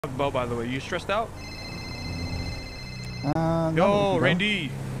Bo, by the way, you stressed out? No, Randy.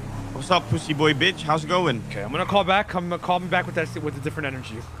 What's up, pussy boy bitch? How's it going? Okay, I'm gonna call back. Call me back with a different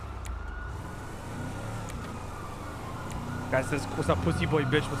energy. Guy says, "What's up, pussy boy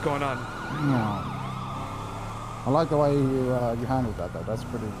bitch? What's going on?" No. I like the way you handled that though. That's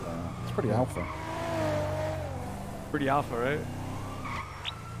pretty. It's pretty alpha. Pretty alpha, right?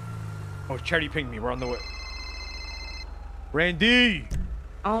 Oh, Charity pinged me. We're on the way. Randy.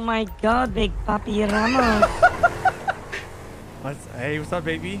 Oh my God, big papi Ramos. Hey, what's up,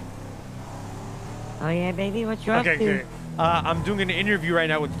 baby? Oh yeah, baby, what you up to? Okay. I'm doing an interview right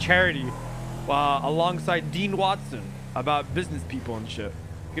now with Charity, alongside Dean Watson about business people and shit.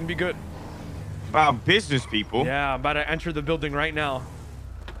 It's gonna be good. About business people? Yeah, I'm about to enter the building right now.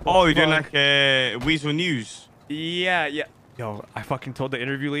 Oh, you're doing like Weasel News? Yeah. Yo, I fucking told the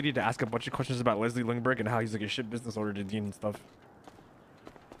interview lady to ask a bunch of questions about Leslie Lindbergh and how he's like a shit business owner to Dean and stuff.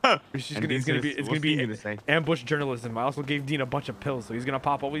 It's gonna be ambush journalism. I also gave Dean a bunch of pills, so he's gonna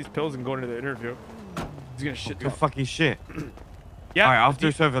pop all these pills and go into the interview. He's gonna shit. Good fucking shit. Yeah. All right,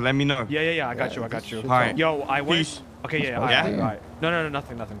 after server, let me know. Yeah. I got you. All right. Yo, I went. Peace. Okay, yeah. All right. No,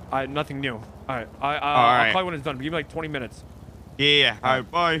 nothing. Nothing new. All right. I'll call you when it's done. Give me like 20 minutes. Yeah. All right.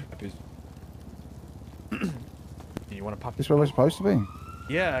 Bye. Peace. You want to pop? This where we're supposed to be?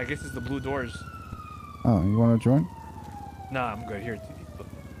 Yeah, I guess it's the blue doors. Oh, you want to join? Nah, I'm good. Here,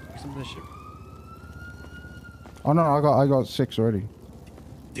 some of this shit. Oh no, I got 6 already.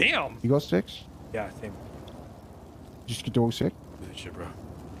 Damn. You got 6? Yeah, same. Just get all 6? Good shit, bro.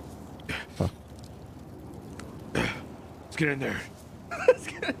 Fuck. Let's get in there.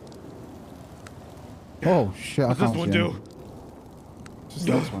 Oh shit! What's this one do? Just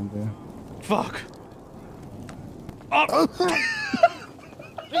this one, dude. Fuck. Oh.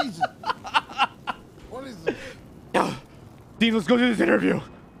 Jesus. What is it? Dean, let's go to this interview.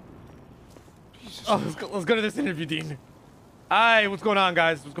 Jesus. Oh, let's go to this interview, Dean. Hi, what's going on,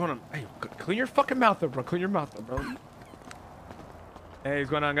 guys? What's going on? Hey, clean your fucking mouth up, bro. Clean your mouth up, bro. Hey, what's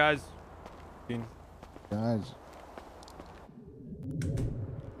going on, guys? Dean. Guys.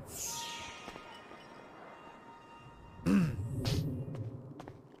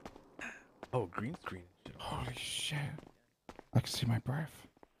 Oh, green screen. Holy shit! I can see my breath.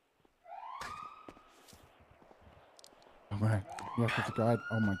 Oh man, yeah, that's the guide.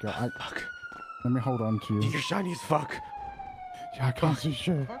 Oh my god, Fuck. Let me hold on to you. You're shiny as fuck. Yeah, I can't see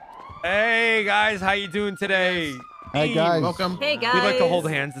shit. Hey guys, how you doing today? Hey guys, welcome. Hey guys. We like to hold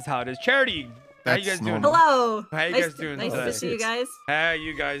hands. That's how it is. Charity, how you guys doing? Hello. How you guys doing Nice today? to see you guys. How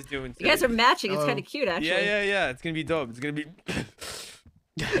you guys doing today? You guys are matching. It's kind of cute, actually. Yeah. It's gonna be dope. It's gonna be.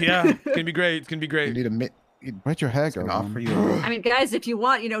 Yeah, it's gonna be great. It's gonna be great. You need a mitt. where'd your hair go? Offer you. I mean, guys, if you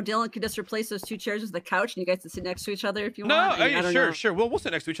want, Dylan could just replace those 2 chairs with the couch, and you guys can sit next to each other if you No, want. I mean, sure. We'll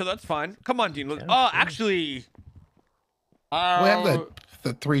sit next to each other. That's fine. Come on, Dean. Actually. We have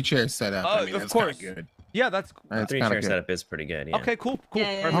the 3 chairs set up. I mean, of that's course. good. Yeah, that's. That's 3 chair setup is pretty good. Yeah. Okay, cool.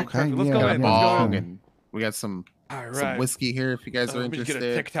 Yeah. Perfect. Okay, Let's yeah, go Got a in. bong, and we got some whiskey here if you guys are Let me just get a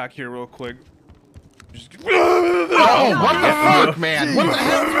interested. tic tac here real quick. Oh, what the fuck, man? What the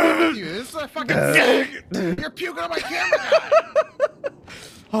hell is wrong with you? This is a fucking. You're puking on my camera, guy.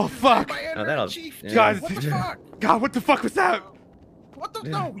 Oh fuck! Oh, that'll. Chief. Yeah. Guys, What the fuck? God, what the fuck was that? What the?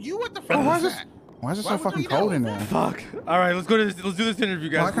 No, you. What the fuck Oh, was that? Why is it Why so would fucking you cold know in that? there? Fuck! All right, let's go to this. Let's do this interview,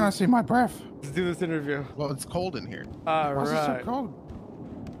 guys. Why can't I see my breath? Let's do this interview. Well, it's cold in here. All Why is it so right.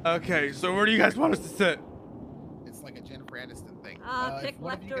 cold? Okay, so where do you guys want us to sit? It's like a Jennifer Aniston thing. Pick if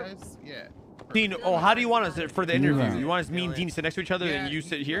one of you left or- guys, yeah. Dean, how do you want us to, for the interview? Yeah. You want us, me and Dean, sit next to each other, and you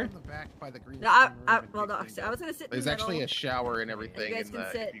sit can here? go in the back by the green No, screen I room was and gonna be sit in the There's middle. actually a shower and everything. You guys in can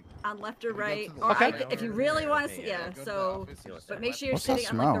the, sit if you- on left or go to right, the or Okay. if you really want to, Yeah, yeah. go to the So, office, you'll but sit make sure you're What's that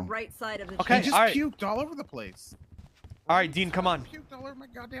sitting on like the smell? right side of the Okay. He chair. just all right. puked all over the place. All right, Dean, come on. He puked all over my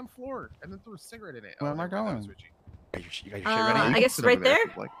goddamn floor and then threw a cigarette in it. Where am I never mind, that going? was Richie. You got your shit ready? I You guess sit right over there? if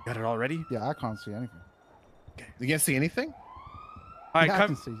you'd like. Got it all ready? Yeah, I can't see anything. You can't see anything? All right, Yeah, I come,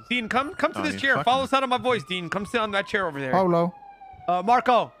 can see. Dean, come to Oh, this you chair. fucking- Follow the sound of my voice, Dean. Come sit on that chair over there. Polo.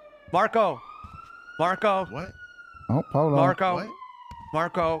 Marco. What? Marco. What?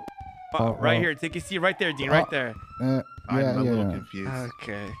 Marco. Oh, right oh. here. Take a seat right there, Dean. Right there. Yeah, I'm a little yeah. confused.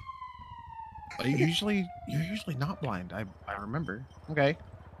 Okay. You're usually not blind. I remember. Okay.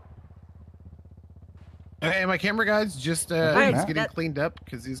 Hey, my camera guy's just Alright, he's getting that- cleaned up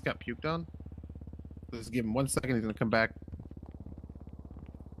because he's got puked on. Just give him 1 second. He's gonna come back.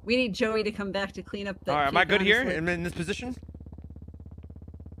 We need Joey to come back to clean up the. All right, am I good here? honestly. Am I in this position?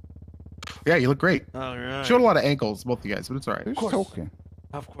 Yeah, you look great. All right. Showed a lot of ankles, both of you guys, but it's all right. Who's course. talking?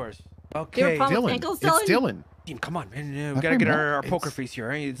 Of course. You have a Okay. problem with Dylan, ankles, it's Dylan? Dylan. Dean, come on, man. We gotta get our poker face here,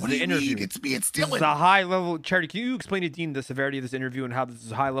 right? It's What do the you interview. mean? It's me. It's This Dylan. is a high level. Charity, can you explain to Dean the severity of this interview and how this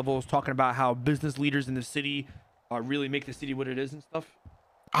is high level? It's talking about how business leaders in the city really make the city what it is and stuff.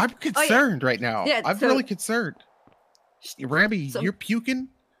 I'm concerned right now. Yeah, I'm really concerned. Ramee, you're puking.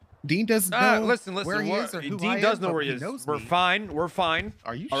 Dean doesn't know listen, where he is or who Dean I does am, know but where he he is. knows We're me. fine. We're fine.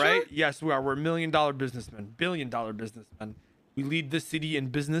 Are you all sure? right? Yes, we are. We're $1 million businessmen. $1 billion businessmen. We lead this city in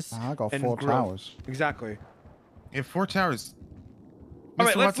business. I got and 4 growth. towers. Exactly. In 4 towers. All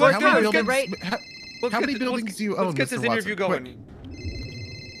right, Mr. let's Watson, how many get buildings? right- How many buildings do you own? Let's get Mr. this interview Watson?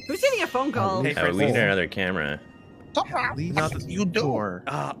 going. Who's getting a phone call? Hey, we need another camera. Please, you door.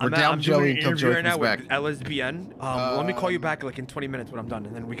 I'm down doing Joey an until interview Joey right now comes with back. LSBN. Let me call you back like in 20 minutes when I'm done,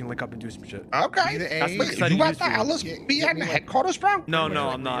 and then we can link up and do some shit. Okay. That's what You exciting got news the for you. LSBN headquarters, bro? No,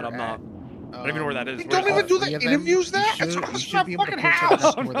 I'm not. I don't even know where that is. You Where don't is even that? do the interviews there? It's across my fucking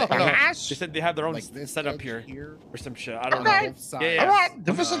house. They said they have their own setup here or some shit. I don't know. Okay. Yeah. All right.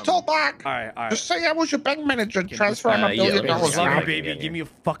 Give us a toll back. All right. Just say I was your bank manager. Transfer him $1 billion. yeah, Love yeah. you, baby. Give me a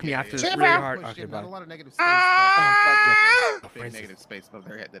fuck me after this Yeah, really bro. hard. Okay, Not a bye. lot of negative space. Francis. Negative space above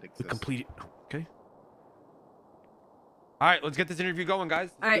their head that We exists. complete. Okay. All right, let's get this interview going, guys.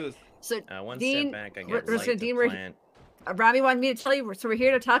 All Let's do right. this. So, One Dean, step back, I we're got just gonna- light Dean, to we're- plant. Ramee wanted me to tell you, so we're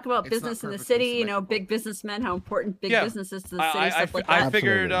here to talk about It's not business in the perfectly city. You know, symmetrical. big businessmen, how important big Yeah. business is to the city, stuff like I that.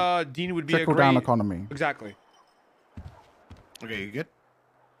 figured Absolutely. Dean would be Trickle a great. down economy. Exactly. Okay, you good?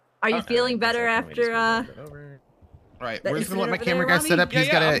 Are you feeling Alright, better that's okay, we just after? move it over. All right, That we're is just gonna let my over camera there, guy set up. Rami? He's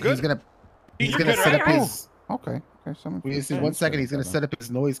Yeah, I'm gonna good. he's You're gonna good, set right? up his. Okay. Someone. We just need 1 second. He's gonna set up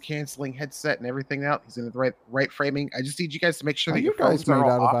his noise canceling headset and everything out. He's in the right framing. I just need you guys to make sure Are that you your phones guys made are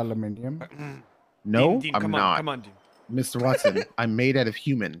out all of off. aluminium? No, Dean, I'm come not. on, come on, Dean. Mr. Watson, I'm made out of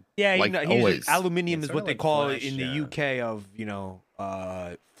human. Yeah, like always. Aluminium It's is what sorta they like call flesh, it in the yeah. UK of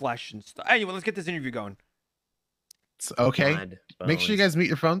flesh and stuff. Anyway, let's get this interview going. It's okay. Blood, Make sure you bones. guys mute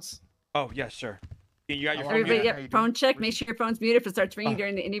your phones. Oh yeah, sure. Dean, you got your phone Everybody, muted? yep, phone check. Make sure your phone's muted. If it starts ringing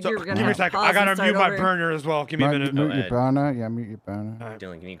during the interview, we're Give gonna me a have to second. pause I gotta and start mute my over. burner as well. Give me a minute. Mute your ahead. burner. Yeah, mute your burner. All right.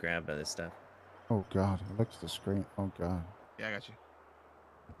 Dylan, can you grab this stuff? Oh God, it looks the screen. Oh God. Yeah, I got you.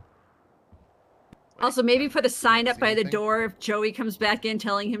 Also, maybe put a sign up See by the anything? door if Joey comes back in,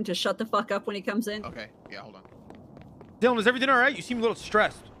 telling him to shut the fuck up when he comes in. Okay. Yeah, hold on. Dylan, is everything all right? You seem a little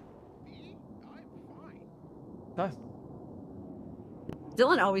stressed. I'm fine. Huh?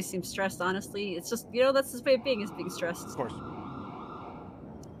 Dylan always seems stressed. Honestly, it's just that's his way of being, is being stressed. Of course.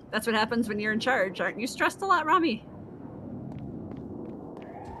 That's what happens when you're in charge. Aren't you stressed a lot, Ramee?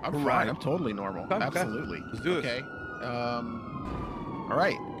 I'm Right. fine. I'm totally normal. Okay. Absolutely. Let's do this. Okay. All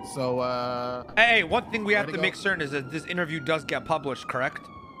right. So Hey, one thing we have Ready to to make go? certain is that this interview does get published, correct?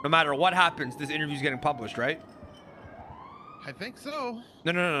 No matter what happens, this interview's getting published, right? I think so.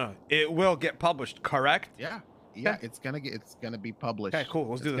 No. It will get published, correct? Yeah. Okay. It's gonna be published. Okay, cool.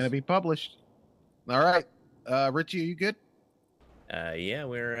 Let's do It's this. gonna be published. All right. Richie, are you good? Yeah,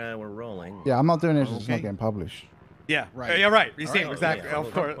 we're rolling. Yeah, I'm not doing this. It's not Okay. getting published. Yeah. Right. Yeah, right. You All see, right. exactly. Yeah,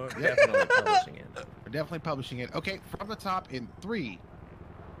 Of course. we're definitely publishing it. We're definitely publishing it. Okay, from the top in 3,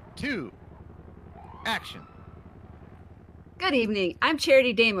 2, action. Good evening. I'm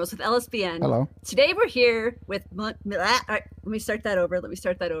Charity Damos with LSBN. Hello. Today we're here with. All right, let me start that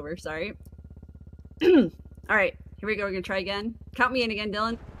over. Sorry. All right, here we go. We're gonna try again. Count me in again,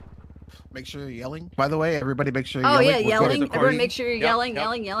 Dylan. Make sure you're yelling. By the way, everybody make sure you're Oh yelling. yeah, We're good yelling. at Everyone, recording. make sure you're Yep, yelling.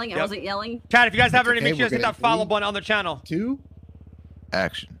 yep, I yep. wasn't yelling. Chat, if you guys haven't That's already, make okay, sure you guys hit we're that good. follow Three. button on the channel. 2,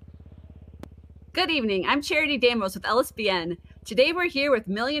 action. Good evening. I'm Charity Damos with LSBN. Today we're here with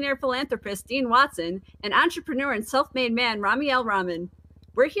millionaire philanthropist Dean Watson and entrepreneur and self-made man Ramee Al Rahman.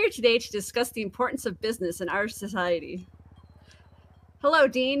 We're here today to discuss the importance of business in our society. Hello,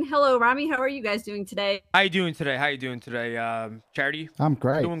 Dean. Hello, Ramee. How are you guys doing today? How you doing today? Charity? I'm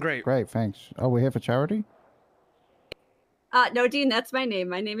great. Doing great. Great, thanks. Oh, we're here for charity? No, Dean, that's my name.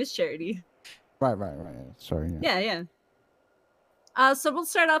 My name is Charity. Right. Sorry. Yeah. So we'll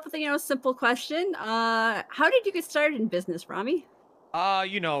start off with a simple question. How did you get started in business, Ramee? I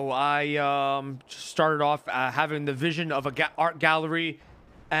started off having the vision of a art gallery,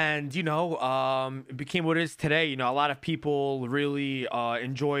 and it became what it is today. A lot of people really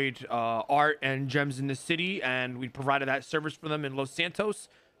enjoyed art and gems in the city, and we provided that service for them in Los Santos.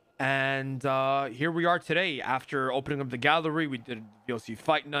 And here we are today. After opening up the gallery, we did VLC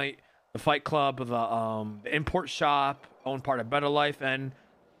Fight Night, the Fight Club, the import shop, owned part of Better Life, and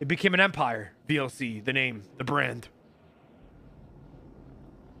it became an empire. VLC, the name, the brand.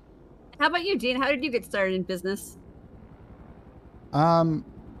 How about you, Dean? How did you get started in business? Well,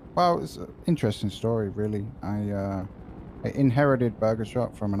 it's an interesting story, really. I inherited Burger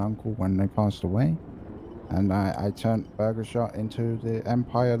Shop from an uncle when they passed away. And I turned Burger Shot into the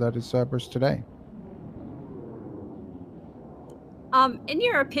empire that is Cerberus today. In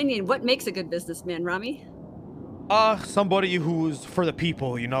your opinion, what makes a good businessman, Ramee? Somebody who's for the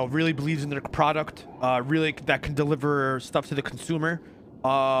people, you know, really believes in their product, really that can deliver stuff to the consumer.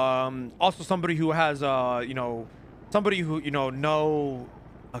 Also somebody who has, you know, somebody who, you know,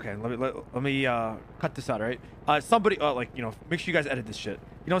 okay, let me cut this out, all right? Somebody, like, you know, make sure you guys edit this shit.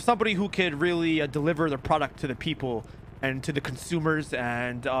 You know, somebody who could really deliver the product to the people and to the consumers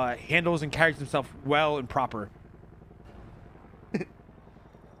and handles and carries himself well and proper.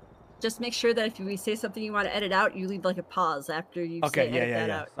 Just make sure that if we say something you want to edit out, you leave like a pause after you Okay, say edit that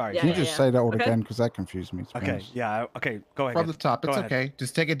out. Sorry. Can you just say that all Okay. again? Because that confused me. Okay, yeah, okay, go ahead. From the top, it's Go ahead. okay.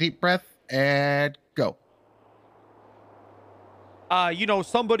 Just take a deep breath and go. You know,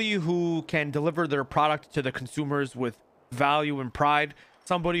 somebody who can deliver their product to the consumers with value and pride.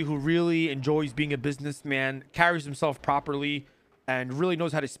 Somebody who really enjoys being a businessman, carries himself properly, and really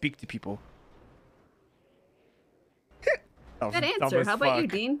knows how to speak to people. Good answer. How about you,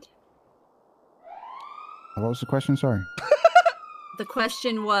 Dean? What was the question? Sorry. The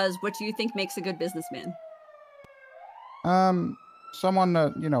question was, what do you think makes a good businessman? Someone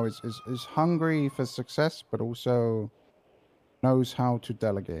that, you know, is hungry for success, but also knows how to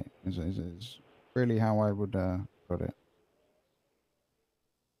delegate. Is really how I would put it.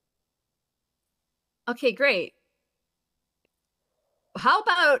 Okay, great. How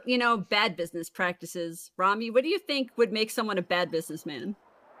about, you know, bad business practices? Ramee, what do you think would make someone a bad businessman?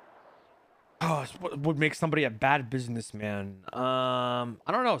 Oh, what would make somebody a bad businessman? I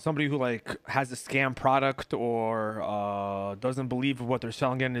don't know. Somebody who like has a scam product or doesn't believe in what they're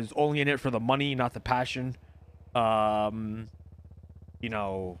selling and is only in it for the money, not the passion. You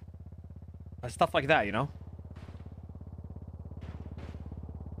know, stuff like that. You know.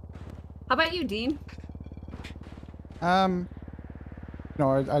 How about you, Dean? No,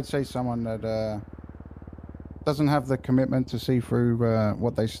 I'd say someone that doesn't have the commitment to see through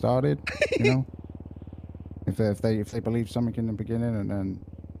what they started. You know, if they believed something in the beginning and then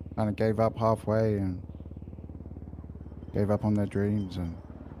kind of gave up halfway and gave up on their dreams and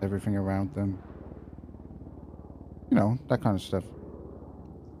everything around them. You know, that kind of stuff.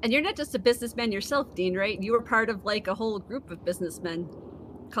 And you're not just a businessman yourself, Dean, right? You were part of like a whole group of businessmen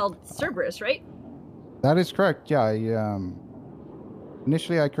called Cerberus, right? That is correct. Yeah.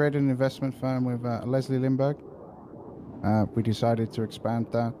 Initially, I created an investment firm with Leslie Lindbergh. We decided to expand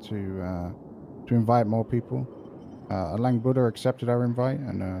that to invite more people. Lang Buddha accepted our invite,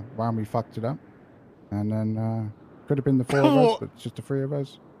 and Ramee fucked it up. And then could have been the 4 of us, but it's just the 3 of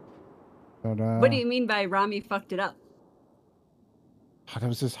us. But, what do you mean by Ramee fucked it up? There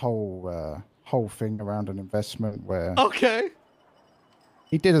was this whole thing around an investment where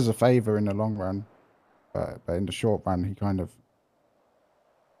he did us a favor in the long run, but in the short run, he kind of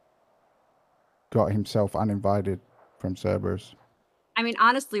got himself uninvited from Cerberus. I mean,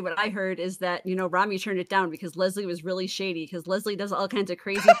 honestly, what I heard is that, you know, Ramee turned it down because Leslie was really shady, because Leslie does all kinds of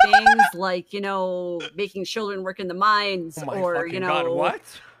crazy things, like, you know, making children work in the mines, or, you know. God, what?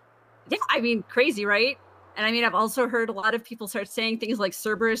 Yeah, I mean, crazy, right? And I mean, I've also heard a lot of people start saying things like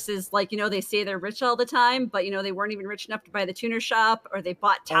Cerberus is like, you know, they say they're rich all the time, but, you know, they weren't even rich enough to buy the tuner shop, or they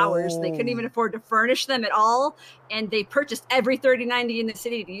bought towers. They couldn't even afford to furnish them at all. And they purchased every 3090 in the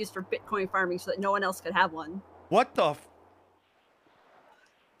city to use for Bitcoin farming so that no one else could have one. What the?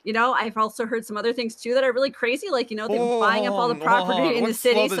 You know, I've also heard some other things too that are really crazy. Like, you know, they've been buying up all the property in the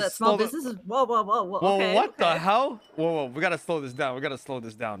city so that small businesses. Whoa. Okay, what the hell? Whoa. We gotta slow this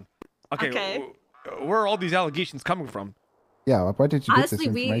down. Okay. Where are all these allegations coming from? Yeah, where did you get this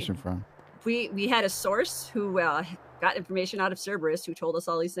information from? We had a source who got information out of Cerberus who told us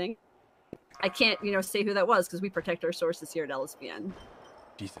all these things. I can't, you know, say who that was because we protect our sources here at LSBN.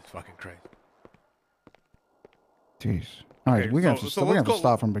 Jesus fucking Christ. Jeez. All right, we're going to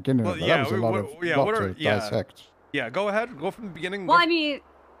start from the beginning. Well, that was a lot to dissect. Yeah, go ahead. Go from the beginning. Well, I mean,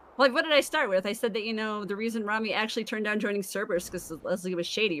 like, what did I start with? I said that, you know, the reason Ramee actually turned down joining Cerberus because Leslie was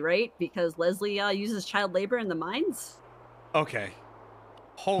shady, right? Because Leslie uses child labor in the mines. Okay.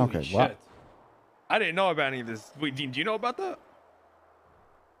 Holy shit. What? I didn't know about any of this. Wait, Dean, do you know about that?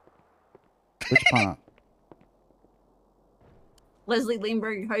 Which part? Leslie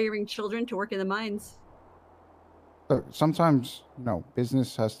Lindbergh hiring children to work in the mines. So sometimes, you know,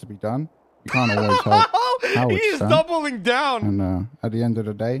 business has to be done. You can't always help how it's He's done. doubling down. And at the end of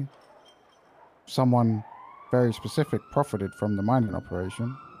the day, someone very specific profited from the mining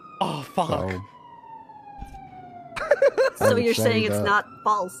operation. Oh, fuck. So you're saying it's not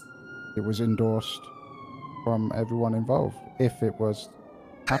false? It was endorsed from everyone involved, if it was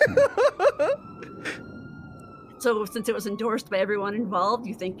happening. So since it was endorsed by everyone involved,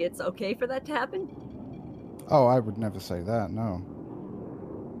 you think it's okay for that to happen? Oh, I would never say that, no.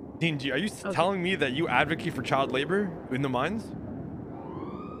 Dean, are you telling me that you advocate for child labor in the mines?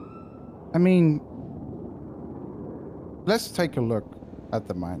 I mean, let's take a look at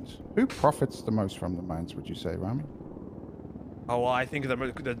the mines. Who profits the most from the mines, would you say, Ramee? Oh, well, I think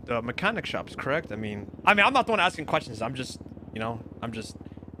the mechanic shops, correct? I mean, I'm not the one asking questions. I'm just,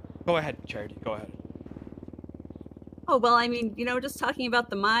 go ahead, Charity, go ahead. Oh, well, I mean, just talking about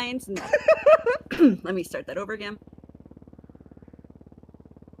the mines and let me start that over again.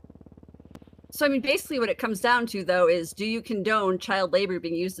 So, I mean, basically what it comes down to, though, is do you condone child labor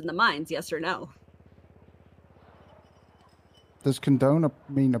being used in the mines, yes or no? Does condone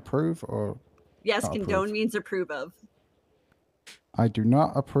mean approve or Yes, not condone approve? means approve of. I do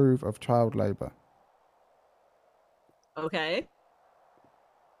not approve of child labor. Okay.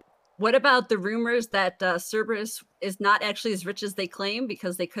 What about the rumors that Cerberus is not actually as rich as they claim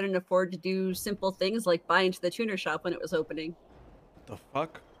because they couldn't afford to do simple things like buy into the tuner shop when it was opening? What the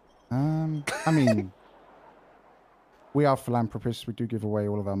fuck? I mean, we are philanthropists. We do give away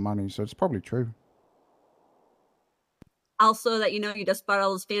all of our money, so it's probably true. Also, that you just bought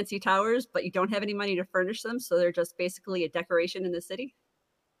all those fancy towers, but you don't have any money to furnish them, so they're just basically a decoration in the city?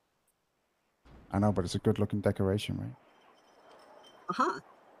 I know, but it's a good-looking decoration, right? Uh-huh.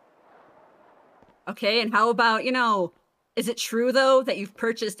 Okay, and how about, is it true, though, that you've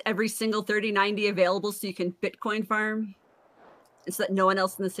purchased every single 3090 available so you can Bitcoin farm? And so that no one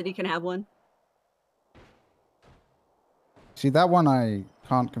else in the city can have one? See, that one I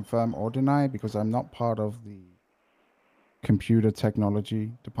can't confirm or deny because I'm not part of the computer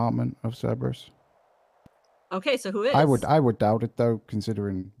technology department of Cerberus. Okay, so who is? I would doubt it, though,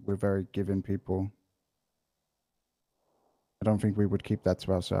 considering we're very giving people. I don't think we would keep that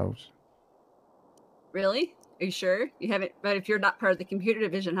to ourselves. Really? Are you sure? You haven't, but if you're not part of the computer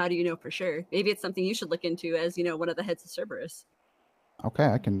division, how do you know for sure? Maybe it's something you should look into as, one of the heads of Cerberus. Okay,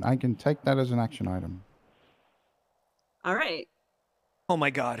 I can take that as an action item. All right. Oh my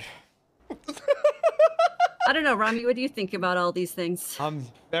god. I don't know, Ramee, what do you think about all these things? I'm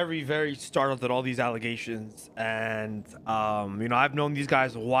very, very startled at all these allegations, and I've known these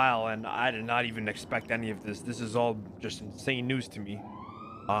guys a while, and I did not even expect any of this. This is all just insane news to me.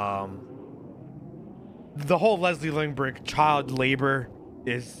 The whole Leslie Lingberg child labor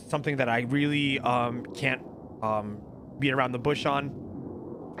is something that I really can't beat around the bush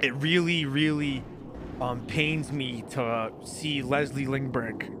on. It really, really pains me to see Leslie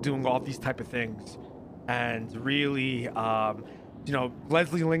Lingberg doing all these type of things. And really, Leslie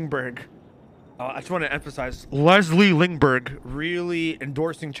Lingberg, I just want to emphasize, Leslie Lingberg really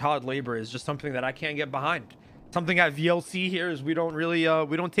endorsing child labor is just something that I can't get behind. Something at VLC here is we don't really,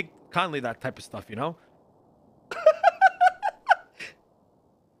 we don't take kindly that type of stuff,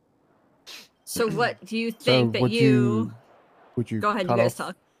 So what do you think that would you go ahead, you guys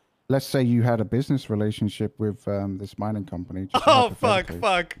talk. Let's say you had a business relationship with this mining company. Oh, fuck.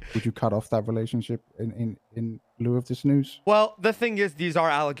 Would you cut off that relationship in lieu of this news? Well, the thing is, these are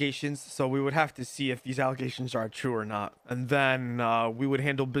allegations, so we would have to see if these allegations are true or not. And then we would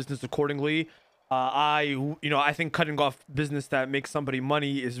handle business accordingly. I think cutting off business that makes somebody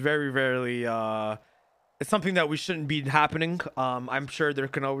money is very, very, it's something that we shouldn't be happening. I'm sure there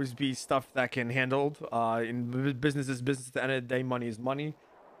can always be stuff that can handled. In business is business. At the end of the day, money is money.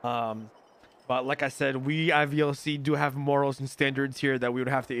 But like I said, we at VLC do have morals and standards here that we would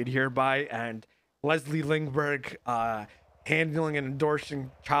have to adhere by, and Leslie Lingberg handling and endorsing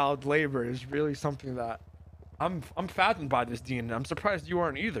child labor is really something that I'm fathomed by this, Dean. I'm surprised you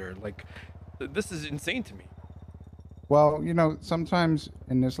aren't either. Like, this is insane to me. Well, sometimes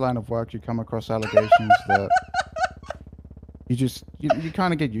in this line of work you come across allegations that you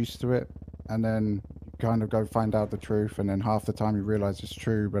kind of get used to it, and then kind of go find out the truth, and then half the time you realize it's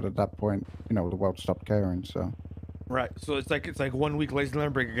true, but at that point the world stopped caring. So right, so it's like 1 week Leslie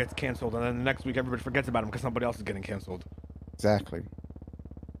Lingberg gets canceled, and then the next week everybody forgets about him because somebody else is getting canceled. Exactly.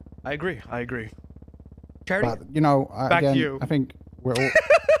 I agree. Charity, but back again, to you. I think we're all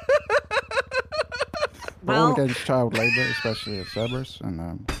we're all against child labor, especially at Cerberus,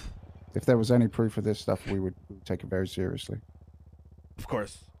 and if there was any proof of this stuff, we would take it very seriously. Of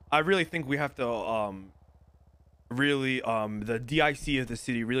course. I really think we have to the DIC of the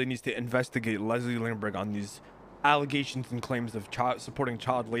city really needs to investigate Leslie Lingberg on these allegations and claims of supporting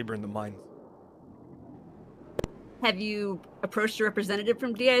child labor in the mines. Have you approached a representative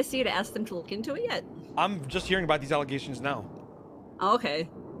from DIC to ask them to look into it yet? I'm just hearing about these allegations now. Oh, okay.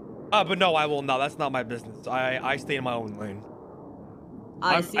 But no, I will not. That's not my business. I stay in my own lane.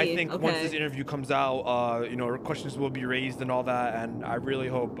 I see. I think once this Okay. interview comes out, you know, questions will be raised and all that, and I really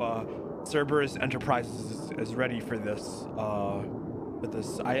hope Cerberus Enterprises is ready for this.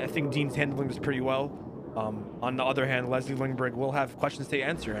 I think Dean's handling this pretty well. On the other hand, Leslie Lingberg will have questions to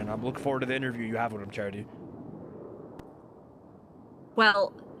answer, and I'm looking forward to the interview you have with him, Charity.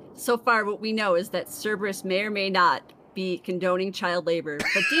 Well, so far what we know is that Cerberus may or may not be condoning child labor,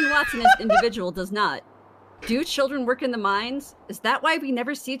 but Dean Watson as an individual does not. Do children work in the mines? Is that why we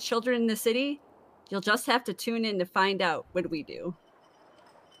never see children in the city? You'll just have to tune in to find out what we do.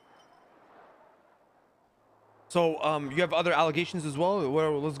 So, you have other allegations as well?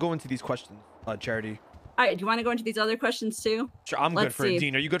 Well, let's go into these questions, Charity. All right, do you want to go into these other questions too? Sure, I'm good for it.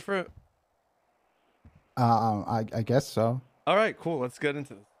 Dean, are you good for it? I guess so. All right, cool. Let's get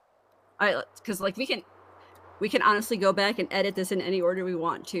into this. All right, because like we can honestly go back and edit this in any order we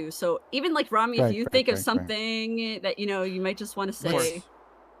want to. So even like Ramee, if you think of something that you might just want to say.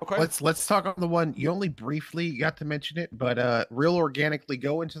 Okay. Let's talk on the one you only briefly got to mention it, but real organically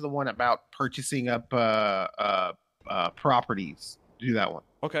go into the one about purchasing up properties. Do that one.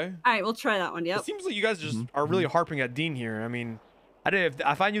 Okay. All right, we'll try that one. Yep. It seems like you guys just are really harping at Dean here. I mean,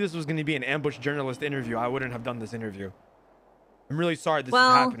 if I knew this was going to be an ambush journalist interview, I wouldn't have done this interview. I'm really sorry this is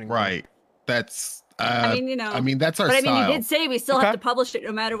happening. Right. That's I mean, that's our style. But I mean, he did say we still have to publish it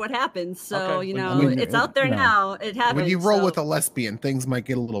no matter what happens. So, it's out there now. It happens. When you roll with a lesbian, things might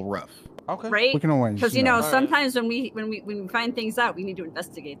get a little rough. Okay. Right? We can always, because sometimes when we find things out, we need to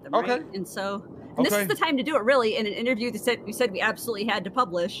investigate them. Okay. Right? And so this is the time to do it. Really, in an interview that we said we absolutely had to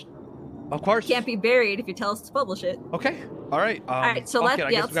publish. Of course. It can't be buried if you tell us to publish it. Okay. All right. All right. So I guess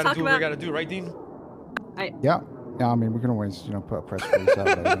let's we gotta talk do about what we gotta do, right, Dean? All right. Yeah. I mean, we can always put a press release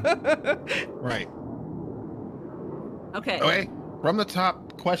out there. Right. Okay. From the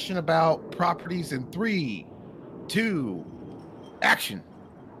top, question about properties in 3, 2, action.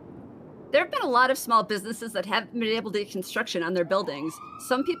 There have been a lot of small businesses that haven't been able to get construction on their buildings.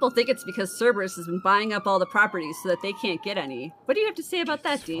 Some people think it's because Cerberus has been buying up all the properties so that they can't get any. What do you have to say about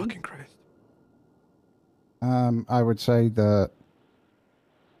that, Dean? Fucking Christ. I would say that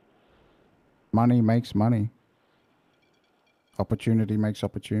money makes money. Opportunity makes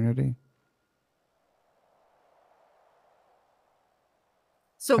opportunity.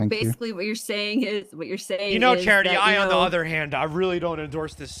 So basically what you're saying is Charity, that, on the other hand, I really don't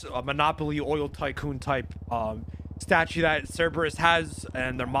endorse this monopoly oil tycoon type statue that Cerberus has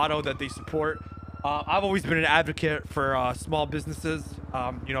and their motto that they support. I've always been an advocate for small businesses,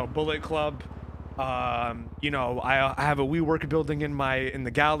 Bullet Club. I have a WeWork building in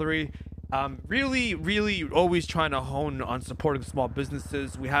the gallery. Really always trying to hone on supporting small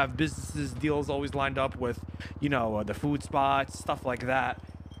businesses. We have businesses deals always lined up with, the food spots, stuff like that.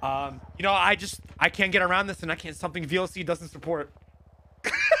 I can't get around this, and something VLC doesn't support.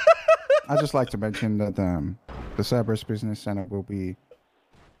 I'd just like to mention that the Cerberus Business Center will be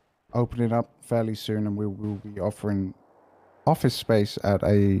opening up fairly soon, and we will be offering office space at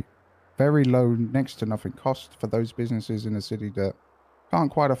a very low, next to nothing cost for those businesses in the city that can't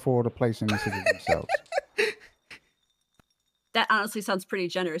quite afford a place in the city themselves. That honestly sounds pretty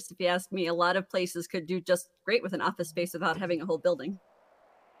generous. If you ask me, a lot of places could do just great with an office space without having a whole building.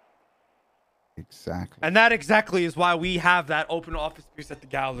 Exactly. And that exactly is why we have that open office space at the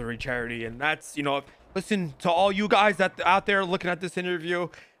gallery, Charity. And that's, listen to all you guys that out there looking at this interview.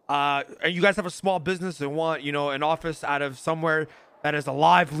 And you guys have a small business and want, an office out of somewhere that is a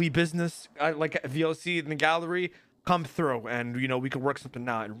lively business, like VLC in the gallery. Come through, and we can work something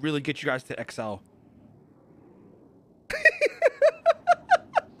out and really get you guys to excel.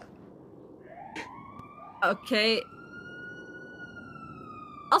 Okay.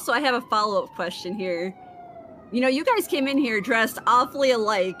 Also, I have a follow-up question here. You guys came in here dressed awfully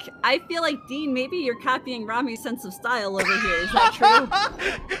alike. I feel like, Dean, maybe you're copying Ramee's sense of style over here. Is that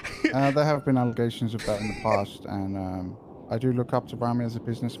true? There have been allegations of that in the past, and I do look up to Ramee as a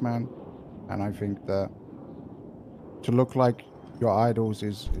businessman, and I think that to look like your idols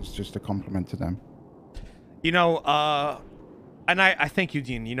is just a compliment to them. And I thank you,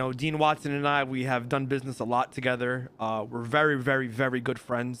 Dean. Dean Watson and I, we have done business a lot together. We're very, very, very good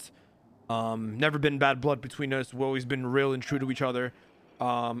friends. Never been bad blood between us. We've always been real and true to each other.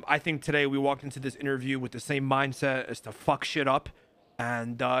 I think today we walked into this interview with the same mindset as to fuck shit up.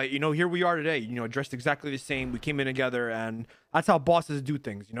 And, here we are today, dressed exactly the same. We came in together, and that's how bosses do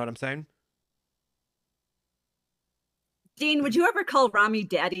things. You know what I'm saying? Dean, would you ever call Ramee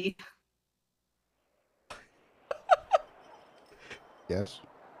daddy? Yes.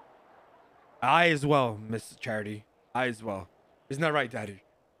 I as well, Miss Charity. I as well. Isn't that right, Daddy?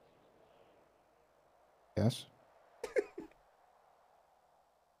 Yes.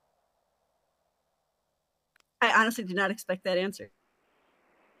 I honestly did not expect that answer.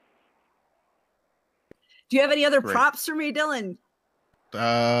 Do you have any other props for me, Dylan?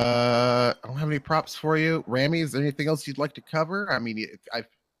 I don't have any props for you. Ramee, is there anything else you'd like to cover? I mean,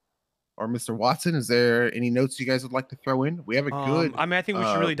 or Mr. Watson, is there any notes you guys would like to throw in? We have a good. I mean, I think we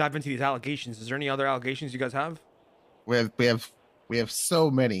should really dive into these allegations. Is there any other allegations you guys have? We have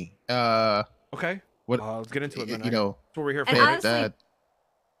so many. Okay. Let's get into it, man. You know, that's what we're here for.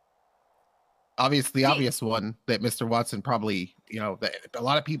 Honestly, the obvious one that Mr. Watson probably, you know, that a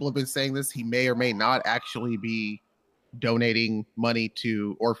lot of people have been saying this. He may or may not actually be donating money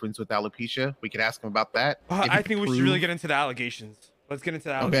to orphans with alopecia. We could ask him about that. I think we should really get into the allegations. Let's get into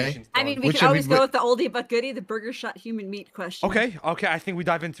the allegations. I mean, we can always go with the oldie but goodie, the burger shot human meat question. Okay. I think we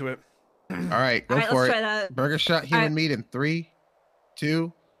dive into it. All right, go for let's it. try that. Burger shot human meat in 3,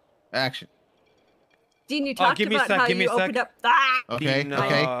 2, action. Dean, you talked about how you opened up. Okay, Dean,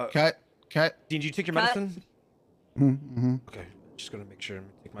 cut. Dean, did you take your medicine? Mm-hmm. Okay, just gonna make sure I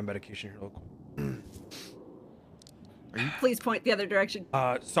take my medication here real quick. Please point the other direction.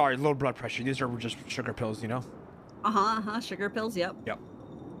 Sorry, low blood pressure. These are just sugar pills, you know? Sugar pills, yep. Yep.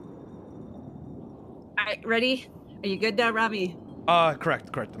 All right, ready? Are you good now, Ramee? Correct.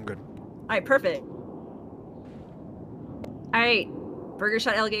 I'm good. All right, perfect. All right, burger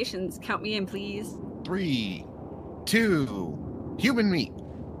shot allegations. Count me in, please. 3, 2, human meat.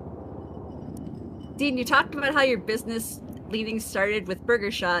 Dean, you talked about how your business leading started with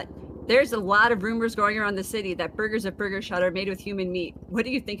Burger Shot. There's a lot of rumors going around the city that burgers at Burger Shot are made with human meat. What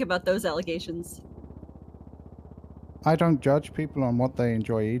do you think about those allegations? I don't judge people on what they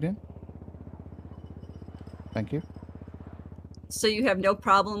enjoy eating. Thank you. So you have no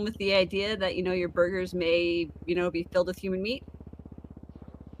problem with the idea that, you know, your burgers may, you know, be filled with human meat?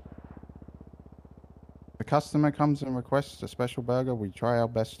 The customer comes and requests a special burger, we try our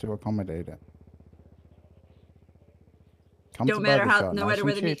best to accommodate it. No matter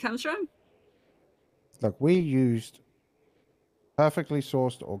where the meat comes from? Look, we used perfectly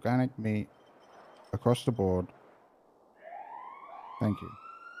sourced organic meat across the board. Thank you.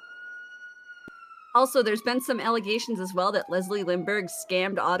 Also, there's been some allegations as well that Leslie Lindbergh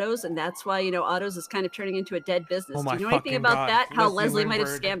scammed autos, and that's why, you know, autos is kind of turning into a dead business. Oh my Do you know anything about God. that? How Leslie Leslie might have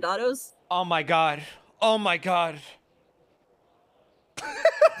scammed autos? Oh my God.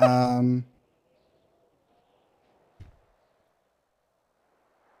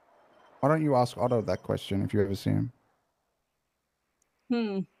 Why don't you ask Otto that question if you ever see him?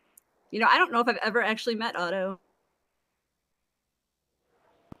 You know, I don't know if I've ever actually met Otto.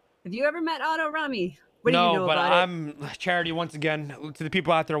 Have you ever met Otto, Ramee? What do you know about it? I'm Charity once again to the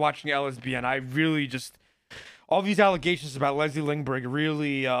people out there watching LSBN. I really just all these allegations about Leslie Lindbergh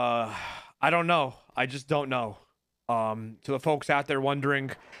really I don't know. I just don't know. To the folks out there wondering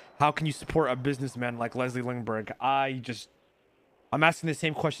how can you support a businessman like Leslie Lindbergh, I'm asking the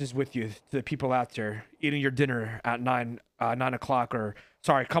same questions with you to the people out there eating your dinner at 9 o'clock, or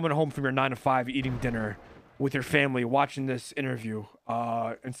sorry, coming home from your 9 to 5, eating dinner with your family, watching this interview,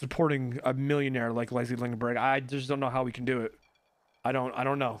 and supporting a millionaire like Leslie Lindbergh. I just don't know how we can do it. I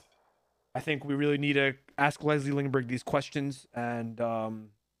don't know. I think we really need to ask Leslie Lindbergh these questions, and to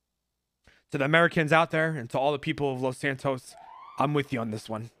the Americans out there and to all the people of Los Santos, I'm with you on this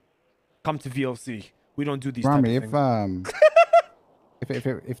one. Come to VLC. We don't do these Ramee, type of things.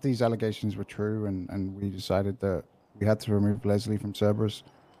 if these allegations were true and we decided that we had to remove Leslie from Cerberus,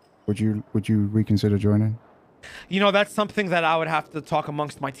 would you reconsider joining? You know, that's something that I would have to talk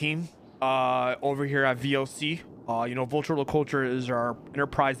amongst my team over here at VLC. You know, Vulture Culture is our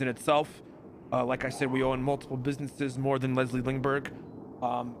enterprise in itself. Like I said, we own multiple businesses more than Leslie Lindbergh.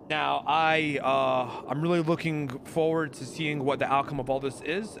 Now, I'm really looking forward to seeing what the outcome of all this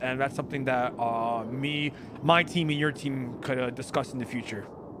is, and that's something that my team, and your team could discuss in the future.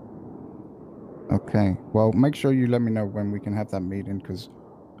 Okay. Well, make sure you let me know when we can have that meeting, because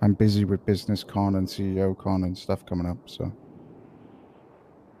I'm busy with business con and CEO con and stuff coming up. So.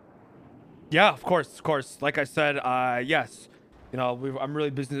 Yeah, of course. Like I said, yes. You know, I'm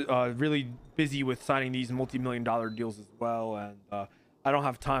really busy with signing these multi-million-dollar deals as well, and I don't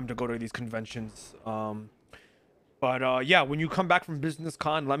have time to go to these conventions. But yeah, when you come back from Business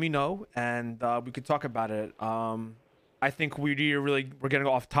Con, let me know, and we could talk about it. I think we're getting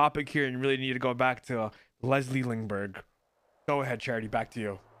off topic here, and really need to go back to Leslie Lindbergh. Go ahead, Charity. Back to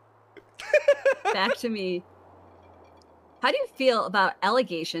you. Back to me. How do you feel about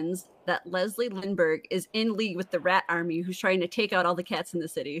allegations that Leslie Lindbergh is in league with the rat army who's trying to take out all the cats in the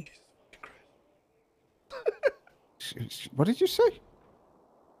city? What did you say?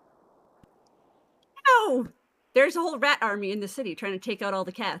 No! There's a whole rat army in the city trying to take out all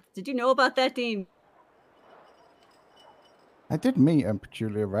the cats. Did you know about that, Dean? I did meet a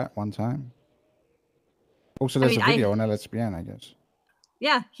peculiar rat one time. Also, there's a video on LSBN, I guess.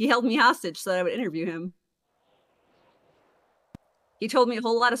 Yeah, he held me hostage so that I would interview him. He told me a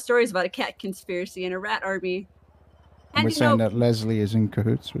whole lot of stories about a cat conspiracy and a rat army. And we're saying that Leslie is in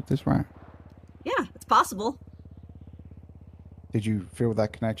cahoots with this rat. Yeah, it's possible. Did you feel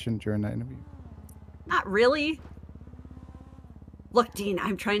that connection during that interview? Not really. Look, Dean,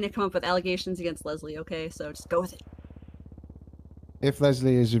 I'm trying to come up with allegations against Leslie, okay? So just go with it. If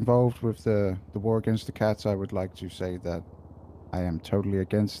Leslie is involved with the war against the cats, I would like to say that I am totally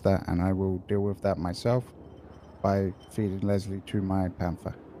against that, and I will deal with that myself by feeding Leslie to my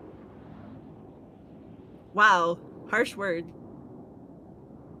panther. Wow, harsh word.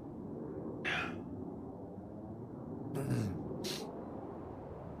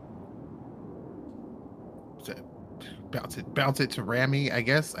 Bounce it to Ramee, I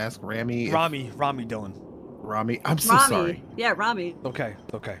guess. Ask Ramee. Ramee, Dylan. Ramee, I'm so sorry. Yeah, Ramee. Okay.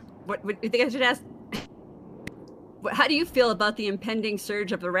 What you think I should ask? How do you feel about the impending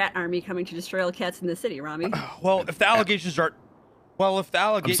surge of the rat army coming to destroy all cats in the city, Ramee? Well, if the allegations are, I'm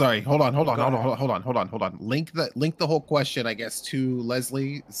sorry. Hold on. Link the whole question, I guess, to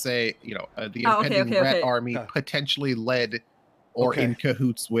Leslie. Say, the impending rat army potentially led or in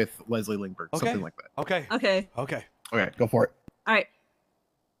cahoots with Leslie Lingberg, something like that. Okay. Go for it. All right.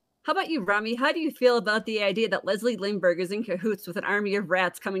 How about you, Ramee? How do you feel about the idea that Leslie Lingberg is in cahoots with an army of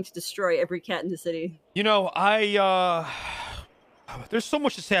rats coming to destroy every cat in the city? There's so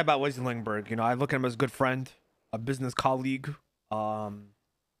much to say about Leslie Lingberg. I look at him as a good friend, a business colleague.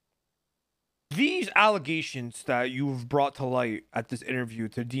 These allegations that you've brought to light at this interview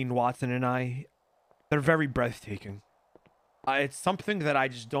to Dean Watson and I, they're very breathtaking. It's something that I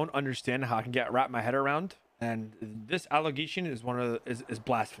just don't understand how I can wrap my head around. And this allegation is is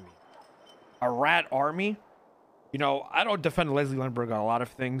blasphemy. A rat army. I don't defend Leslie Lindbergh on a lot of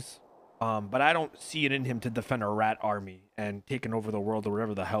things, but I don't see it in him to defend a rat army and taking over the world or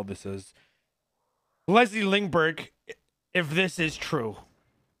whatever the hell this is. Leslie Lindbergh, if this is true,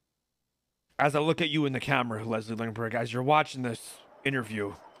 as I look at you in the camera, Leslie Lindbergh, as you're watching this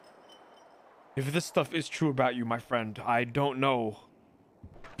interview, if this stuff is true about you, my friend, I don't know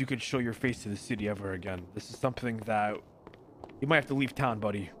you could show your face to the city ever again. This is something that you might have to leave town,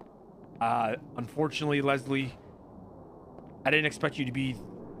 buddy. Unfortunately, Leslie, I didn't expect you to be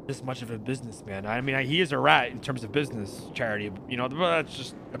this much of a businessman. I mean, he is a rat in terms of business, Charity. That's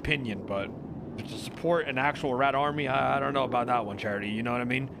just opinion, but to support an actual rat army, I don't know about that one, Charity. You know what I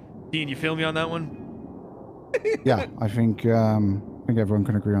mean? Dean, you feel me on that one? Yeah, I think everyone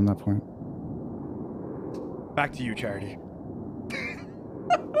can agree on that point. Back to you, Charity.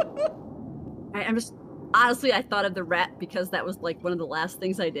 I'm just honestly, I thought of the rat because that was like one of the last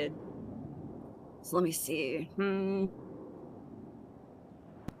things I did. So let me see. Do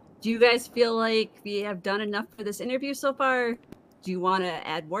you guys feel like we have done enough for this interview so far? Do you want to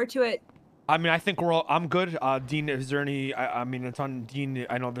add more to it? I mean, I think I'm good. Dean, is there any? I mean, it's on Dean.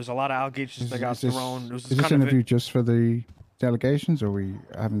 I know there's a lot of allegations that got thrown. Is this interview just for the allegations, or are we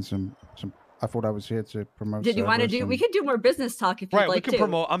having some? I thought I was here to promote. Did you want to do? We could do more business talk if you'd like to. Right, we can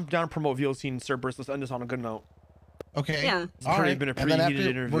promote. I'm down to promote VOC and Cerberus. Let's end this on a good note. Okay. Yeah. Been a pretty heated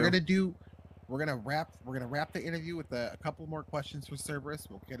interview. We're gonna wrap the interview with a couple more questions for Cerberus.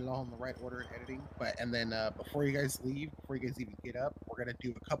 We'll get it all in the right order in editing. And then before you guys leave, before you guys even get up, we're gonna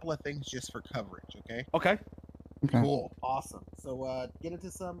do a couple of things just for coverage. Okay. Okay. Cool. Awesome. So get into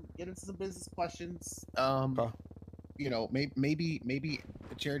some business questions. Maybe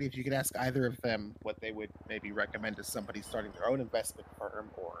Charity, if you could ask either of them what they would maybe recommend to somebody starting their own investment firm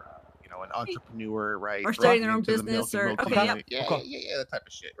or an entrepreneur, right? Or starting their own business or that type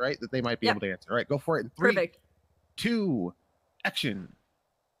of shit, right? That they might be able to answer. All right, go for it. In 3, 2, action.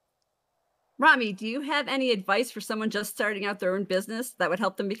 Ramee, do you have any advice for someone just starting out their own business that would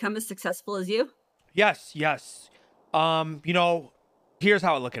help them become as successful as you? Yes. Here's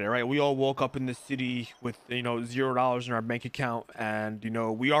how I look at it, right? We all woke up in this city with, $0 in our bank account, and,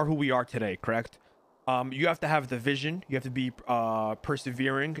 we are who we are today, correct? You have to have the vision. You have to be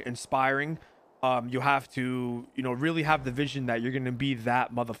persevering, inspiring. You have to, really have the vision that you're going to be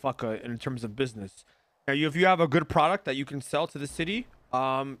that motherfucker in terms of business. Now, if you have a good product that you can sell to the city,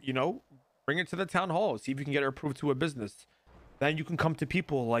 bring it to the town hall. See if you can get it approved to a business. Then you can come to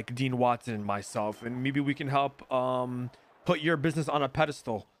people like Dean Watson and myself, and maybe we can help put your business on a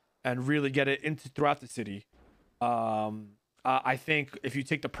pedestal and really get it throughout the city. I think if you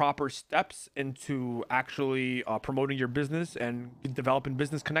take the proper steps into actually promoting your business and developing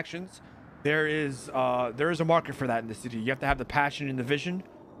business connections, there is a market for that in the city. You have to have the passion and the vision.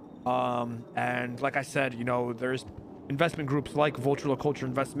 And like I said, there's investment groups like Vulture Culture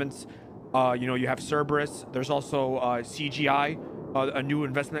Investments. You know, you have Cerberus. There's also CGI, a new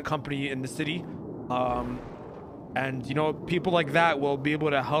investment company in the city. And you know, people like that will be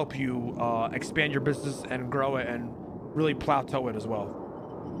able to help you expand your business and grow it and really plateau it as well.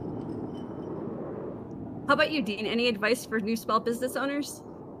 How about you, Dean? Any advice for new small business owners?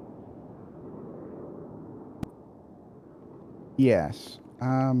 Yes.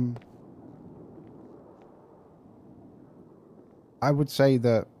 I would say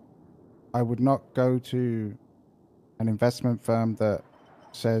that I would not go to an investment firm that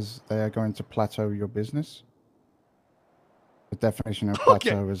says they are going to plateau your business. The definition of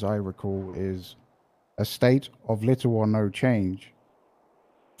plateau, as I recall, is a state of little or no change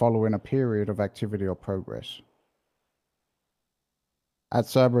following a period of activity or progress. At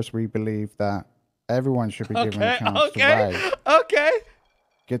Cerberus, we believe that everyone should be given a chance to rise.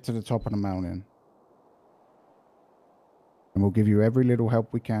 Get to the top of the mountain. And we'll give you every little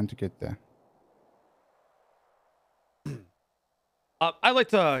help we can to get there. I like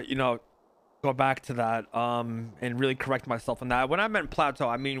to, you know, go back to that and really correct myself on that. When I meant plateau,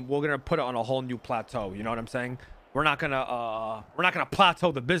 I mean we're gonna put it on a whole new plateau. You know what I'm saying? We're not gonna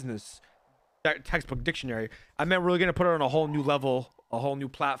plateau the business. Textbook dictionary. I meant we're gonna put it on a whole new level, a whole new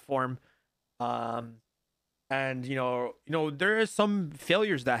platform. And you know, there is some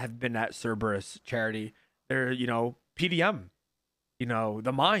failures that have been at Cerberus Charity. There, you know, PDM, you know,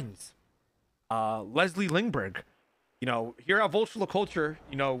 the mines, Leslie Lingberg. You know, here at Vulture Culture,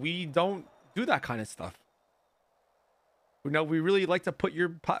 you know, we don't do that kind of stuff. You know, we really like to put your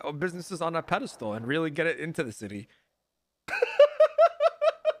businesses on a pedestal and really get it into the city.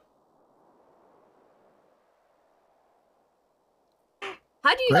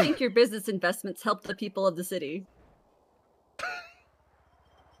 How do you think your business investments help the people of the city?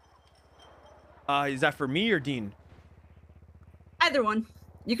 Is that for me or Dean? Either one.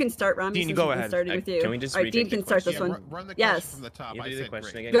 You can start, Ramee. Dean, go ahead. Starting with you. Can we just All right, Dean can start this one. Run the yes. from the top. You do the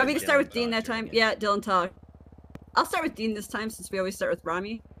question again. Do you want me to start with Dean that time? Yeah, Dylan talk. I'll start with Dean this time since we always start with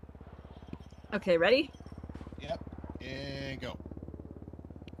Ramee. Okay, ready? Yep. And go.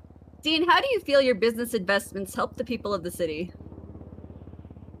 Dean, how do you feel your business investments help the people of the city?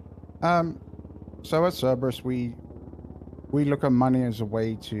 So at Cerberus, we look at money as a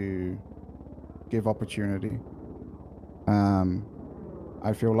way to give opportunity.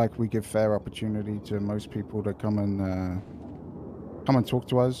 I feel like we give fair opportunity to most people to come and talk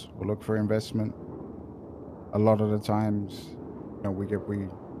to us or look for investment. A lot of the times, you know, we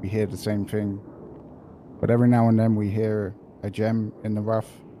hear the same thing, but every now and then we hear a gem in the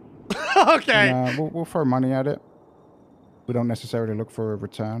rough. Okay. And, we'll throw money at it. We don't necessarily look for a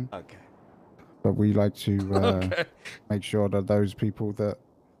return. Okay. But we like to make sure that those people that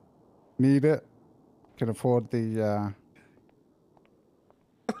need it can afford the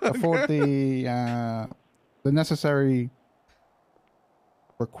necessary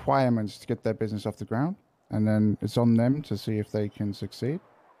requirements to get their business off the ground, and then it's on them to see if they can succeed.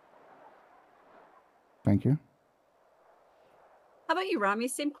 Thank you. How about you, Ramee?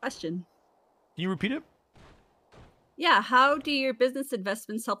 Same question. Can you repeat it? Yeah, how do your business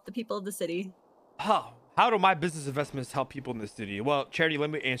investments help the people of the city? How do my business investments help people in the city? Well, Charity, let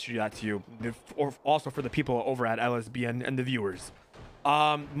me answer that to you, or also for the people over at LSBN and the viewers.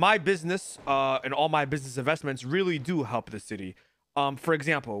 My business and all my business investments really do help the city. For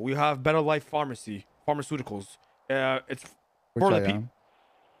example, we have Better Life Pharmaceuticals. It's for the people,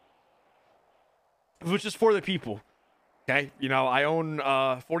 which is for the people. Okay, you know, I own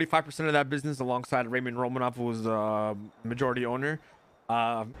 45% of that business alongside Raymond Romanov, who was the majority owner.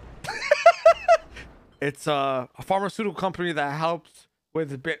 It's a pharmaceutical company that helps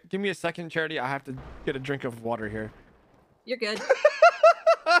with. Give me a second, Charity. I have to get a drink of water here. You're good.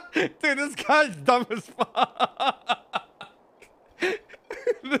 Dude, this guy's dumb as fuck.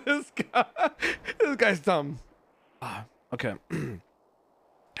 this guy's dumb. Okay.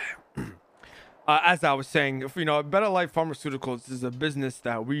 As I was saying, you know, Better Life Pharmaceuticals is a business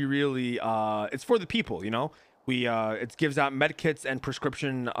that we really, it's for the people, you know. It gives out med kits and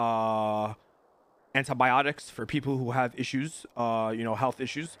prescription antibiotics for people who have issues, you know, health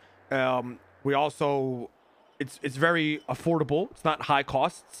issues. We also, it's very affordable. It's not high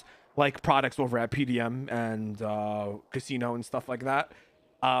costs like products over at PDM and casino and stuff like that.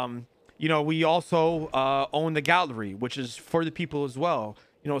 You know, we also own the gallery, which is for the people as well.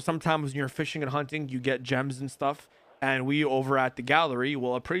 You know, sometimes when you're fishing and hunting, you get gems and stuff, and we over at the gallery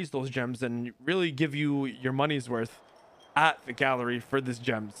will appraise those gems and really give you your money's worth at the gallery for these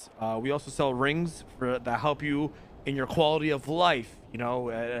gems. We also sell rings that help you in your quality of life. You know,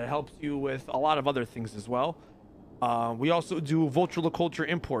 it helps you with a lot of other things as well. We also do culture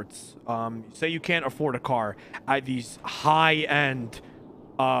imports. Say you can't afford a car at these high-end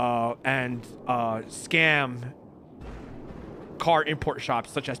and scam car import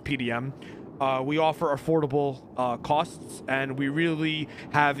shops such as PDM. We offer affordable costs, and we really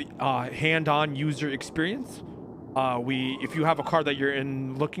have hand-on user experience. If you have a car that you're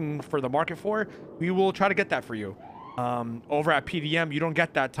looking for the market for, we will try to get that for you. Over at PDM, you don't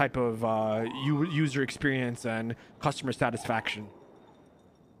get that type of user experience and customer satisfaction.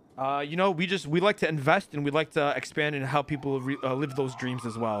 You know, we like to invest, and we like to expand and help people live those dreams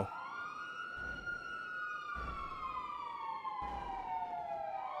as well.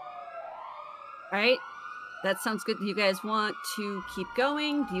 All right, that sounds good. Do you guys want to keep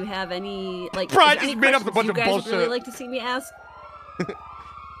going? Do you have any Bro, I just made up a bunch of bullshit. Would really like to see me ask?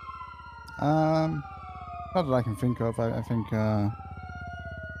 Not that I can think of. I think I'm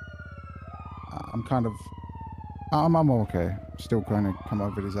okay. Still kind of come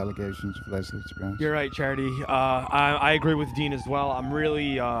over these allegations of Leslie, to be honest. You're right, Charity. I agree with Dean as well. I'm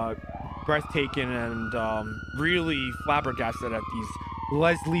really breathtaking and really flabbergasted at these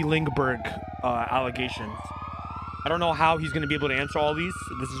Leslie Lingberg allegations. I don't know how he's going to be able to answer all these.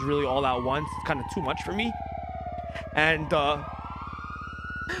 This is really all at once. It's kind of too much for me. And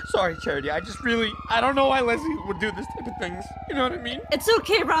sorry, Charity. I don't know why Leslie would do this type of things. You know what I mean? It's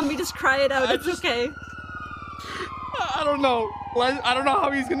okay, Ramee. Just cry it out. It's okay. I don't know. I don't know how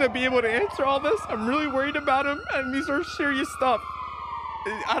he's going to be able to answer all this. I'm really worried about him, and these are serious stuff.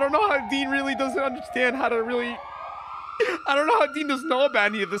 I don't know how Dean really doesn't understand how to really... I don't know how Dean doesn't know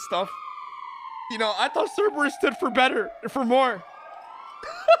about any of this stuff. You know, I thought Cerberus stood for better, for more.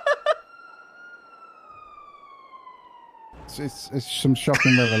 It's some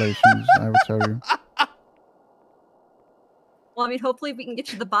shocking revelations, I would tell you. Well, I mean, hopefully we can get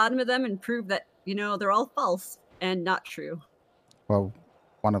to the bottom of them and prove that, you know, they're all false and not true. Well,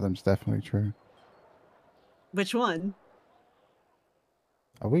 one of them's definitely true. Which one?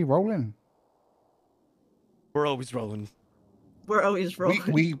 Are we rolling? We're always rolling. We're always rolling.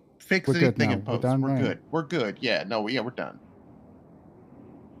 We fix anything in post. We're good. We're good. Yeah, no, we're done.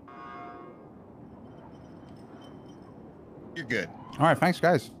 You're good. All right, thanks,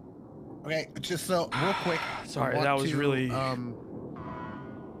 guys. Okay, just so real quick. Sorry, that was really. Sorry,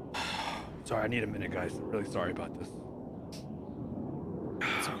 I need a minute, guys. I'm really sorry about this.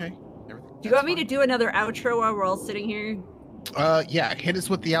 It's okay. Do you want me to do another outro while we're all sitting here? Yeah, hit us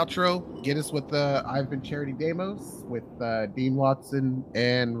with the outro. Get us with I've been Charity Damos with Dean Watson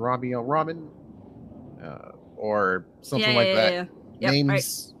and Ramee Rahman, or something like that. Yeah. Yep,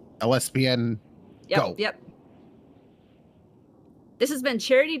 Names, right. LSBN. Go. Yep. This has been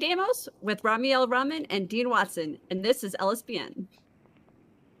Charity Damos with Ramee Rahman and Dean Watson, and this is LSBN.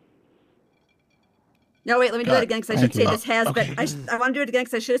 No, wait, let me do that again because I should say this has been. I want to do it again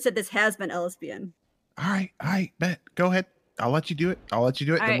because I should have said this has been LSBN. All right, bet. Go ahead. I'll let you do it. Then we're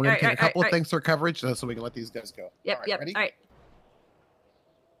going to take a couple of things for coverage so we can let these guys go. Yep. Ready? All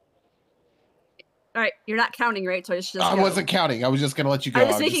right. You're not counting, right? So I just. I wasn't counting. I was just going to let you go. I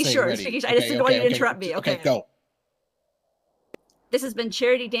was making sure. I just didn't want you to interrupt me. Okay, go. This has been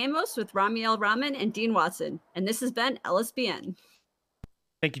Charity Damos with Ramee Rahman and Dean Watson, and this has been LSBN.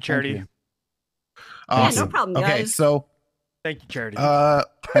 Thank you, Charity. Thank you. Awesome. Yeah, no problem, guys. Okay, so. Thank you, Charity.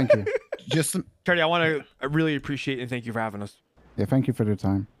 Thank you. Charity, I really appreciate and thank you for having us. Yeah, thank you for the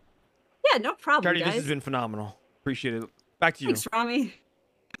time. Yeah, no problem, Charity, guys. this has been phenomenal. Appreciate it. Back to you. Thanks, Ramee.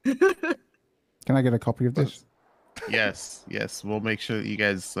 Can I get a copy of this? Yes. We'll make sure that you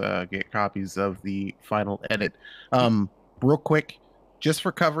guys get copies of the final edit. Real quick, just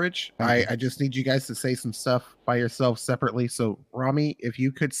for coverage, I just need you guys to say some stuff by yourself separately. So, Ramee, if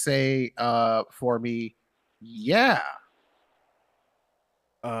you could say for me, yeah.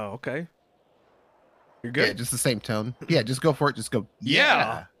 Okay. You're good? Yeah, just the same tone. Yeah, just go for it. Just go,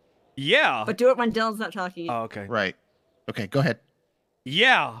 yeah. But do it when Dylan's not talking. Oh, okay. Right. Okay, go ahead.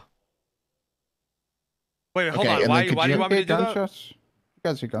 Yeah. Wait, hold on. Why do you want me to do gunshots? You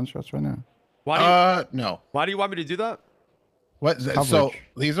guys hear gunshots right now? No. Why do you want me to do that? What? Coverage. So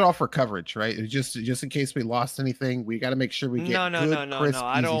these are all for coverage, right? Just in case we lost anything, we got to make sure we get No. I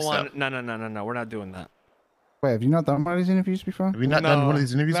don't want. No. We're not doing that. Wait, have you not done one of these interviews before? Have you not done one of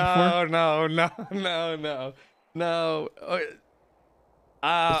these interviews before? No.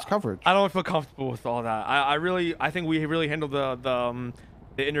 It's coverage. I don't feel comfortable with all that. I think we really handled the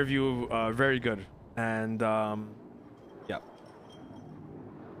interview very good, and yeah.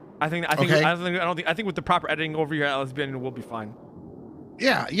 I think with the proper editing over here at LSBN, we'll be fine.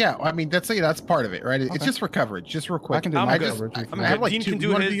 Yeah. I mean, that's part of it, right? It's just for coverage, just real quick. I can do my coverage. I have like Dean two. can do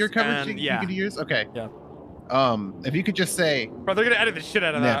you want his, to do your coverage? yeah. You can do yours? Okay. Yeah. If you could just say, bro, they're gonna edit the shit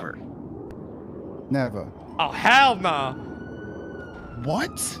out of never. that. Never. Oh hell no.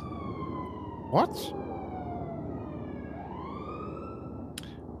 What? What?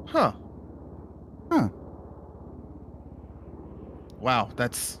 Huh. Huh. Wow,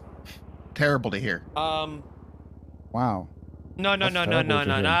 that's terrible to hear. Wow. No.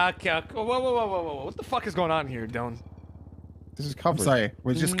 Okay. Whoa. What the fuck is going on here, Dylan? This is coverage. I'm sorry,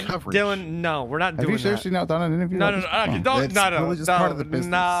 we're just coverage. Dylan, no, we're not doing that. Have you seriously not done an interview? No, Just part of the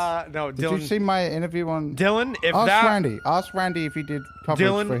business. No, Dylan. Did you see my interview on? Dylan, if Ask Randy if he did coverage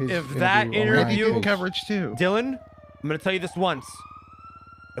Dylan, for his if that interview. interview did coverage too. Dylan, I'm gonna tell you this once.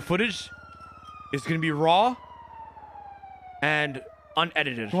 The footage is gonna be raw and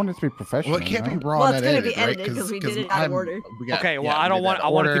unedited. You want it to be professional. Well, it can't be raw. Well, it's going to be edited because we did it out of order. Okay, well, I don't want. I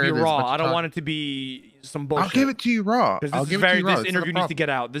want it to be raw. I don't want it to be some bullshit. I'll give it to you raw. I'll give it to you raw. This interview needs to get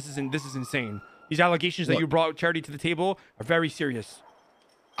out. This is insane. These allegations that you brought Charity to the table are very serious.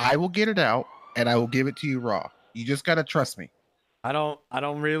 I will get it out and I will give it to you raw. You just gotta trust me. I don't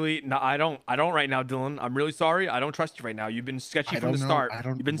right now, Dylan. I'm really sorry. I don't trust you right now. You've been sketchy from the start.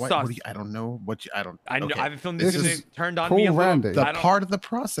 You've been sus. I don't know what you. I know. I have a feeling this is turned on cool me a little. Randy. The part of the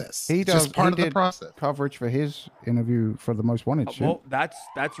process. He does. Just part of the process. Coverage for his interview for the Most Wanted shit. Well,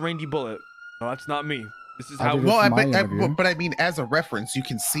 that's Randy Bullet. No, that's not me. This is I how. did it Well, for my interview. but I mean, as a reference, you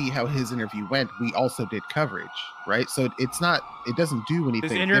can see how his interview went. We also did coverage, right? So it's not. It doesn't do anything.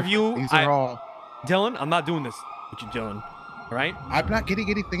 This interview, different. These are all. Dylan, I'm not doing this with you, Dylan. All right? I'm not getting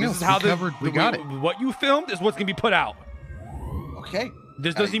anything else. This is how we got it. What you filmed is what's gonna be put out. Okay.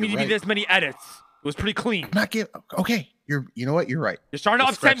 There doesn't need to be this many edits. It was pretty clean. I'm not getting. Okay. You know what? You're right. You're starting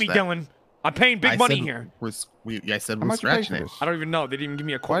to upset me, Dylan. I'm paying big money here. I said How we're much you pay for scratching it. this? I don't even know. They didn't even give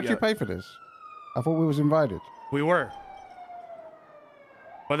me a quote Why'd you pay for this? I thought we was invited. We were.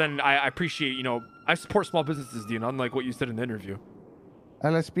 But then I appreciate, I support small businesses, Dean, unlike what you said in the interview.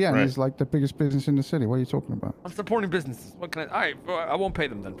 LSBN is like the biggest business in the city. What are you talking about? I'm supporting businesses. What can I? All right, I won't pay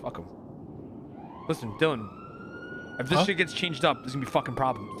them then. Fuck them. Listen, Dylan. If this shit gets changed up, there's gonna be fucking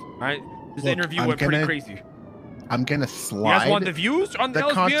problems. All right? This interview went pretty crazy. I'm gonna slide. You guys want the views on the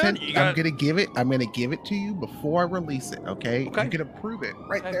LSBN? Content? I'm gonna give it. I'm gonna give it to you before I release it. Okay? You can approve it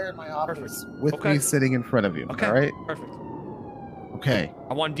right there in my office with me sitting in front of you. Okay. All right? Perfect. Okay.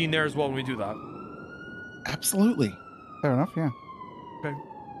 I want Dean there as well when we do that. Absolutely. Fair enough. Yeah. Okay.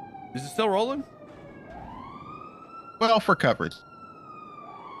 Is it still rolling? Well, for coverage.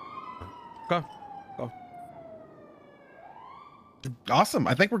 Okay. Go. Awesome.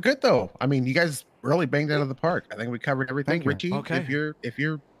 I think we're good though. I mean, you guys really banged it out of the park. I think we covered everything. Thank you. Richie, Okay. if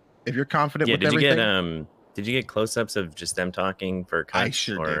you're confident with did everything. Did you get close-ups of just them talking for cuts? I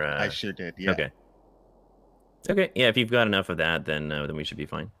sure did. I sure did. Yeah. Okay. Okay. Yeah, if you've got enough of that, then we should be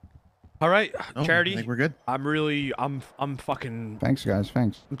fine. All right, Charity. I think we're good. I'm fucking. Thanks, guys.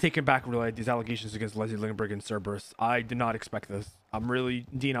 Thanks. I'm taking back really these allegations against Leslie Lindbergh and Cerberus. I did not expect this.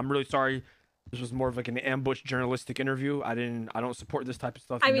 Dean, I'm really sorry. This was more of like an ambush journalistic interview. I don't support this type of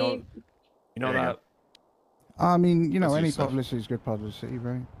stuff. You know that. I mean, any publicity is good publicity,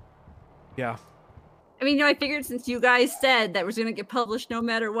 right? Yeah. I mean, I figured since you guys said that was going to get published no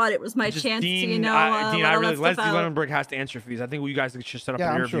matter what, it was my chance Dean, to, Dean, Leslie Lindbergh has to answer for these. I think you guys should set up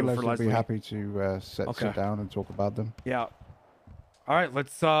an interview for Leslie. Leslie will be happy to sit down and talk about them. Yeah. All right,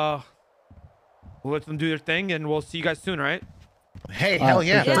 let's we'll let them do their thing, and we'll see you guys soon, all right? Hey, hell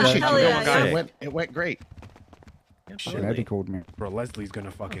yeah! appreciate Appreciate you. Yeah. It went great. Shit, Eddie called me. Bro, Leslie's gonna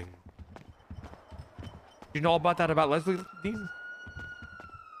fucking. You know about that about Leslie, Dean?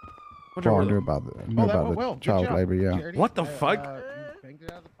 Well, I knew about the child labor, yeah. What the fuck?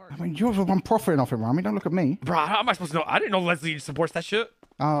 I mean, you're the one profiting off it, Ramee. Don't look at me. Bro, how am I supposed to know? I didn't know Leslie supports that shit.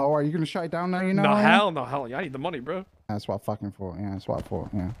 Oh, are you going to shut it down now, No, hell. Yeah, I need the money, bro. That's what I fucking thought. Yeah, that's what I thought,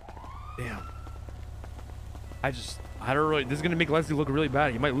 yeah. Damn. I don't really, this is going to make Leslie look really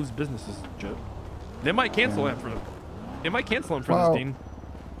bad. He might lose businesses and shit. They might cancel him for this, Dean.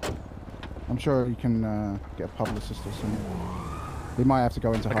 I'm sure you can get a publicist or something. He might have to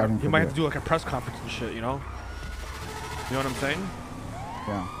go into hiding. He might have to do like a press conference and shit, you know? You know what I'm saying?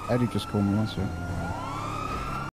 Yeah. Eddie just called me once, yeah.